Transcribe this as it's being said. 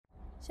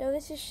So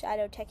this is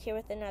Shadow Tech here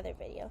with another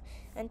video,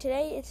 and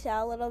today it's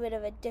a little bit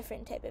of a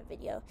different type of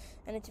video,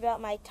 and it's about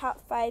my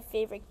top 5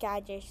 favorite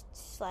gadgets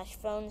slash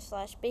phones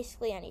slash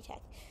basically any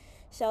tech.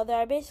 So there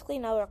are basically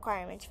no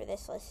requirements for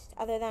this list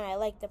other than I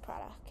like the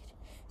product.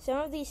 Some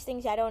of these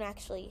things I don't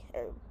actually,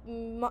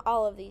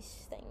 all of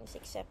these things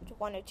except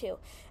 1 or 2,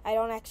 I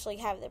don't actually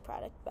have the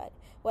product, but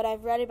what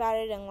I've read about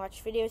it and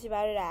watched videos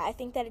about it, I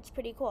think that it's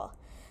pretty cool.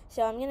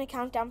 So I'm going to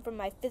count down from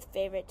my 5th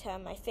favorite to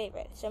my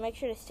favorite. So make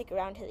sure to stick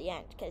around to the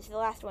end, because the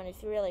last one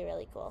is really,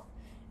 really cool.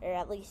 Or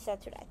at least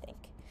that's what I think.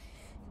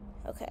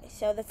 Okay,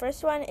 so the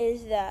first one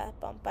is the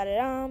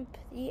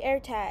the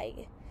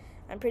AirTag.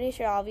 I'm pretty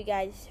sure all of you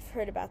guys have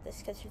heard about this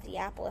because of the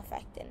Apple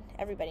effect, and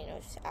everybody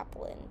knows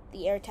Apple and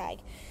the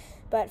AirTag.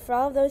 But for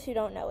all of those who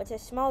don't know, it's a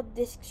small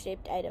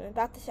disc-shaped item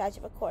about the size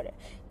of a quarter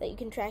that you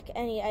can track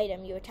any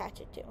item you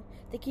attach it to.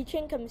 The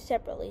keychain comes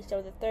separately,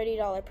 so the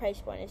 $30 price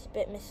point is a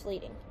bit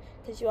misleading,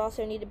 because you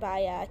also need to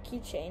buy a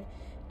keychain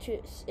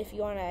if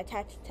you want to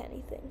attach it to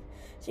anything.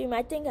 So you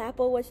might think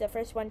Apple was the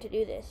first one to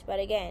do this, but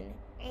again,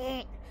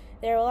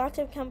 there are lots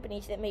of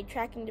companies that made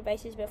tracking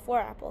devices before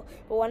Apple,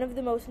 but one of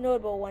the most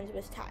notable ones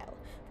was Tile.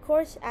 Of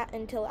course,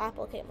 until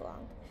Apple came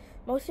along.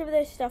 Most of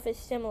this stuff is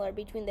similar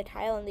between the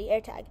Tile and the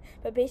AirTag,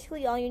 but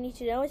basically all you need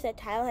to know is that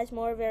Tile has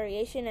more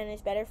variation and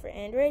is better for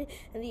Android,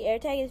 and the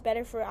AirTag is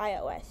better for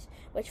iOS,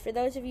 which for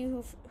those of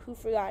you who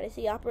forgot is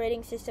the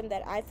operating system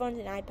that iPhones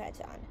and iPads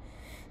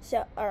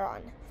are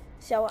on.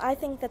 So I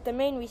think that the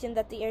main reason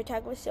that the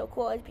AirTag was so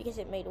cool is because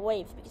it made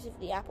waves because of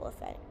the Apple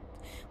effect.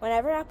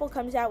 Whenever Apple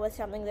comes out with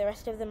something, the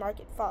rest of the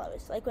market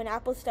follows. Like when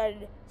Apple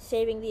started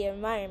saving the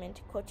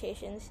environment,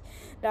 quotations,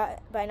 by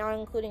not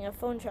including a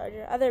phone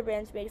charger, other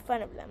brands made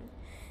fun of them.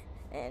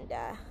 And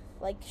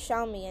like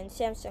Xiaomi and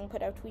Samsung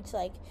put out tweets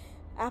like,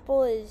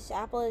 Apple is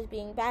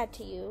being bad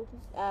to you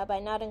by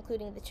not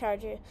including the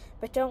charger,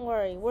 but don't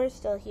worry, we're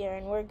still here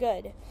and we're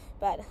good.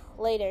 But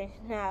later,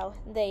 now,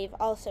 they've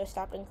also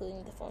stopped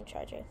including the phone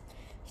charger.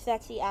 So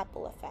that's the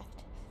Apple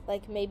effect.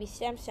 Like maybe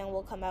Samsung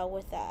will come out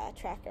with a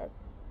tracker.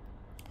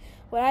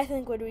 What I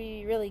think would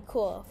be really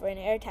cool for an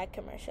AirTag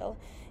commercial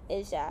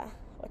is if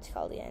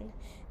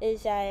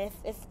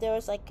there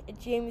was like a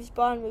James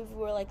Bond movie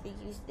where like they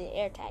used the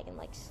AirTag and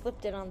like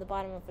slipped it on the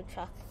bottom of a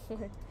truck.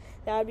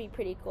 That would be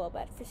pretty cool,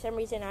 but for some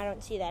reason I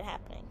don't see that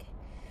happening.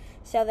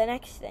 So the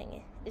next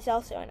thing is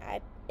also an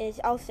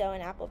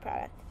Apple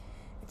product.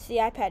 It's the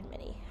iPad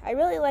mini. I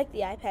really like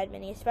the iPad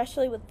mini,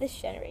 especially with this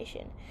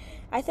generation.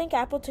 I think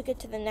Apple took it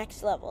to the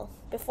next level.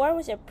 Before it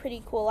was a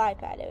pretty cool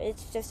iPad.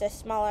 It's just a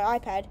smaller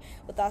iPad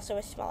with also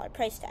a smaller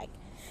price tag.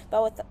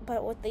 But with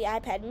the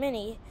iPad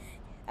mini,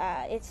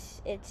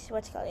 it's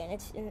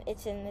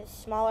in a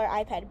smaller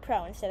iPad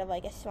Pro instead of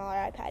like a smaller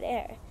iPad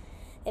Air.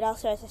 It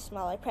also has a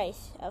smaller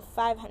price of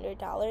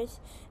 $500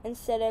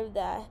 instead of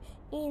the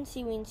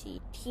teensy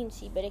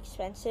but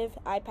expensive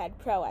iPad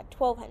Pro at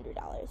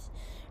 $1,200.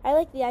 I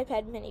like the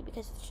iPad mini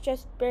because it's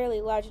just barely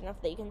large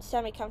enough that you can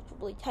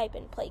semi-comfortably type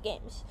and play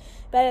games,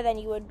 better than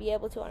you would be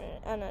able to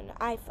on an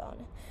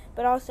iPhone.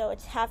 But also,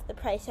 it's half the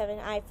price of an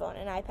iPhone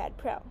and iPad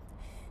Pro.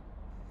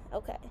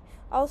 Okay.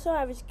 Also,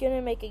 I was going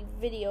to make a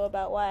video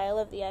about why I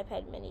love the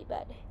iPad mini,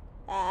 but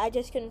I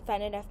just couldn't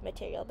find enough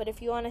material. But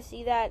if you want to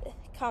see that,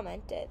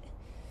 comment it.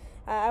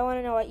 I want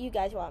to know what you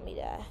guys want me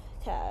to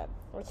talk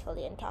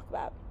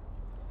about.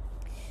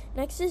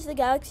 Next is the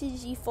Galaxy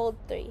Z Fold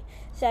 3.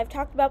 So I've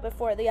talked about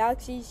before, the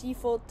Galaxy Z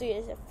Fold 3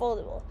 is a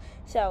foldable.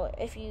 So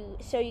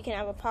you can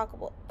have a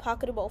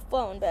pocketable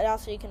phone, but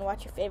also you can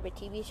watch your favorite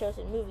TV shows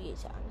and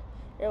movies on.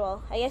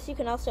 Well, I guess you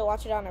can also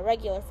watch it on a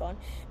regular phone,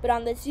 but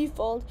on the Z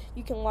Fold,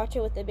 you can watch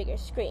it with a bigger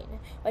screen,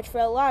 which for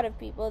a lot of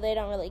people, they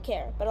don't really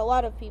care, but a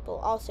lot of people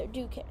also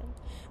do care.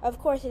 Of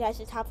course, it has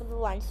the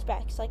top-of-the-line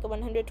specs, like a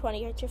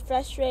 120Hz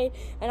refresh rate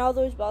and all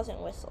those bells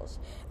and whistles.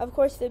 Of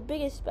course, the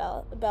biggest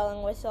bell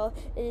and whistle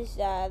is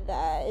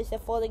the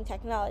folding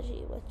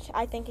technology, which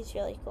I think is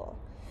really cool.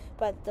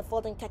 But the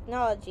folding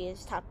technology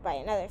is topped by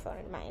another phone,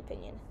 in my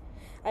opinion.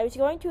 I was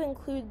going to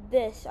include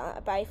this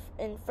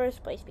in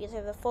first place because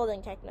of the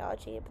folding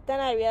technology, but then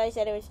I realized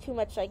that it was too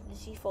much like the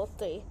Z Fold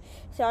 3,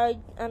 so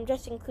I'm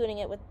just including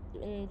it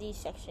in this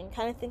section.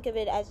 Kind of think of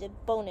it as a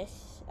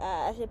bonus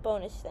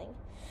thing.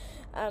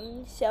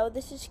 So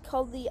this is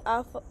called the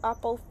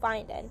Oppo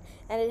Find N,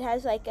 and it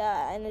has like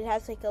a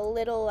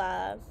little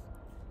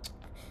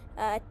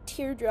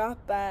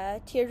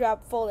teardrop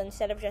fold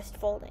instead of just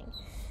folding.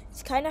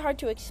 It's kind of hard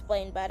to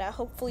explain, but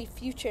hopefully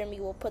future me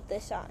will put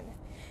this on.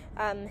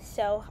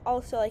 So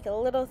also like a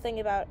little thing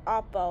about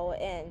Oppo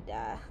and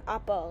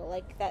Oppo,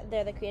 like that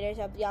they're the creators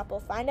of the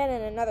Oppo Find N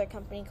and another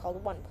company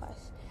called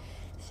OnePlus.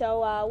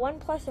 So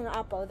OnePlus and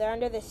Oppo, they're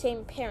under the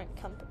same parent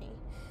company.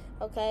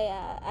 Okay,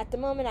 at the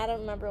moment I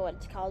don't remember what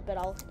it's called, but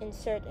I'll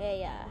insert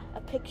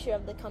a picture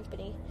of the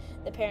company,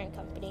 the parent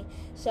company.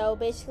 So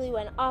basically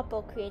when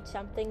Oppo creates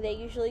something, they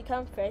usually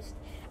come first,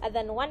 and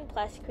then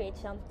OnePlus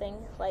creates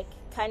something like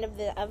kind of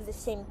the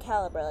same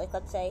caliber. Like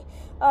let's say,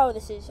 oh,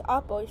 this is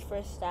Oppo's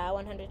first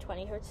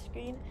 120Hz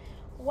screen.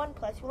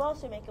 OnePlus will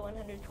also make a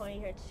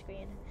 120Hz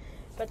screen.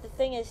 But the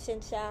thing is,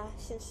 since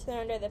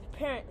they're under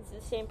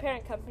the same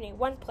parent company,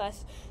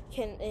 OnePlus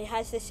it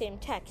has the same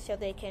tech, so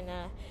they can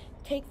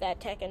take that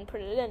tech and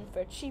put it in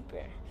for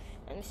cheaper,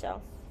 and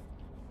so.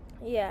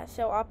 Yeah,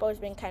 so Oppo's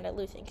been kind of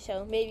losing.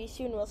 So maybe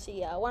soon we'll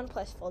see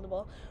OnePlus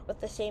foldable with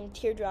the same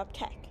teardrop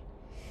tech.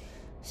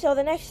 So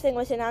the next thing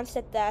was announced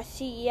at the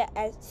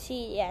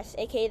CES,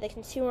 aka the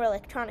Consumer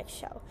Electronics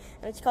Show,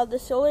 and it's called the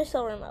Solar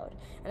Silver Mode,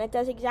 and it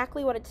does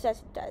exactly what it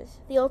says it does.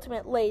 The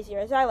ultimate lazy, or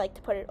as I like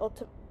to put it,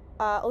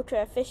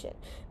 ultra efficient,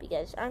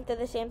 because aren't they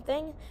the same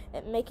thing?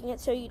 Making it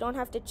so you don't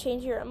have to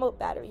change your remote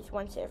batteries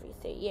once every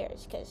 3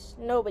 years, because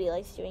nobody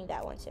likes doing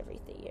that once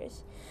every 3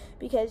 years,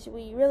 because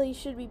we really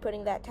should be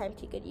putting that time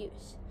to good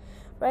use.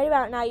 Right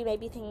about now, you may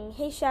be thinking,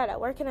 "Hey, Shadow,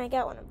 where can I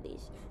get one of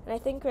these?" And I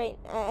think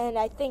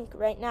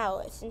right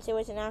now, since it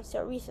was announced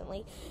so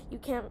recently, you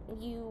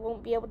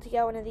won't be able to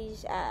get one of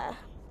these.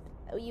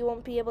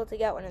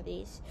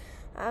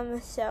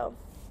 So,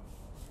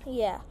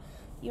 yeah,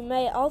 you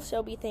may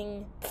also be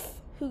thinking,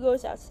 who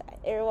goes outside?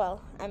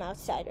 Well, I'm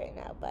outside right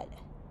now, but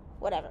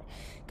whatever.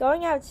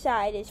 Going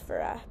outside is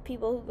for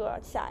people who go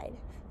outside.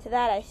 To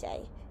that I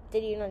say,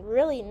 did you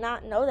really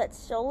not know that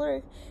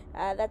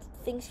that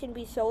things can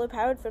be solar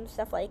powered from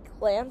stuff like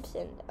lamps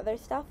and other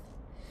stuff?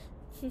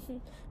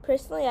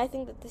 Personally, I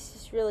think that this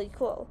is really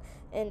cool,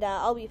 and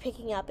I'll be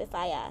picking up if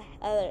I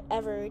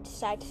ever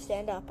decide to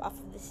stand up off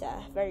of this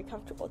very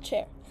comfortable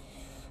chair.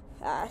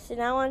 So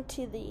now on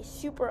to the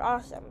super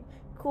awesome,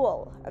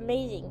 cool,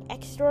 amazing,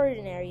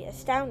 extraordinary,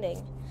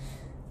 astounding.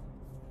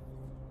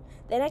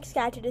 The next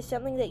gadget is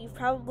something that you've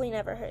probably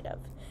never heard of,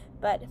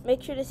 but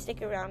make sure to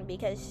stick around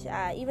because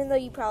even though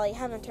you probably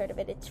haven't heard of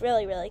it, it's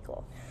really, really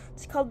cool.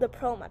 It's called the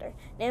Perlmutter,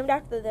 named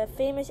after the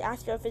famous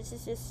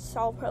astrophysicist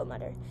Saul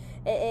Perlmutter.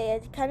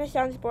 It kind of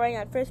sounds boring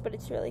at first, but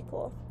it's really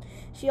cool.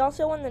 She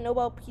also won the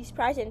Nobel Peace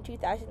Prize in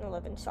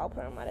 2011, Saul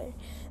Perlmutter.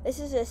 This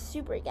is a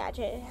super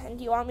gadget, and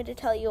do you want me to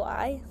tell you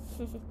why?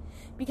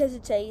 Because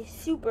it's a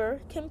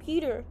super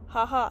computer.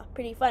 Haha,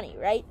 pretty funny,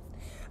 right?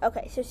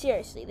 Okay, so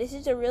seriously, this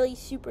is a really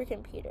super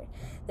computer.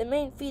 The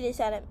main feat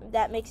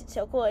that makes it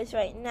so cool is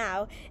right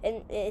now,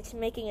 and it's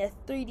making a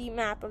 3D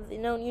map of the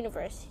known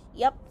universe.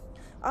 Yep,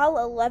 all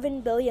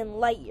 11 billion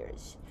light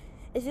years.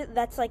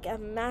 That's like a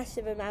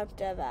massive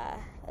amount of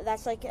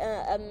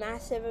a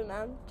massive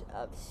amount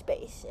of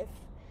space.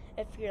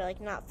 If you're like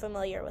not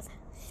familiar with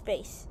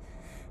space,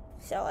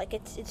 so like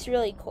it's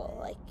really cool.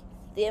 Like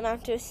the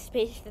amount of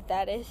space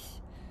that is.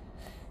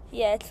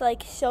 Yeah, it's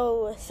like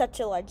such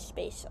a large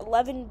space.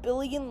 11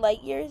 billion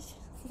light years.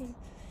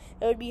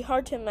 It would be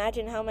hard to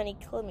imagine how many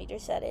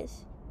kilometers that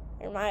is,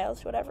 or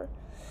miles, whatever.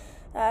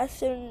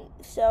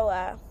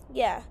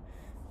 Yeah,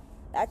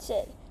 that's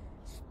it.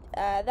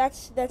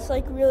 That's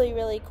like really,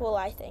 really cool,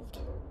 I think.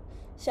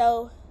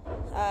 So,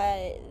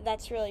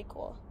 that's really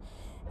cool.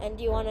 And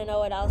do you want to know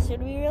what else would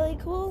be really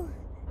cool?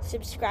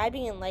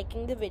 Subscribing and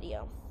liking the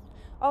video.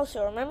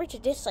 Also, remember to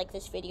dislike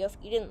this video if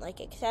you didn't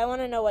like it, because I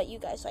want to know what you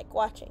guys like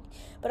watching.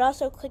 But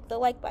also click the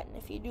like button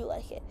if you do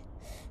like it.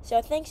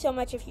 So thanks so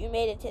much if you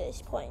made it to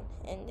this point,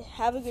 and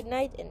have a good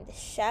night, and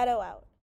Shadow out.